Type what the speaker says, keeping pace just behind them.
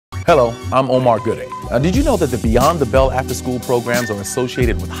Hello, I'm Omar Gooding. Now, did you know that the Beyond the Bell after-school programs are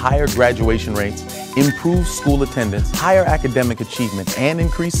associated with higher graduation rates, improved school attendance, higher academic achievement, and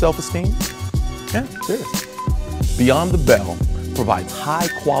increased self-esteem? Yeah, serious. Beyond the Bell provides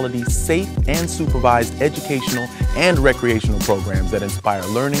high-quality, safe, and supervised educational and recreational programs that inspire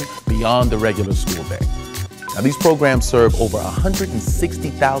learning beyond the regular school day. Now, these programs serve over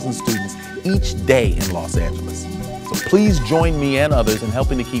 160,000 students each day in Los Angeles. So please join me and others in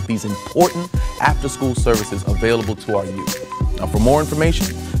helping to keep these important after-school services available to our youth. Now, for more information,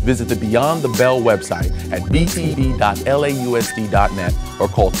 visit the Beyond the Bell website at btb.lausd.net or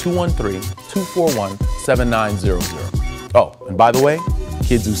call 213-241-7900. Oh, and by the way,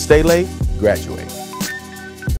 kids who stay late, graduate.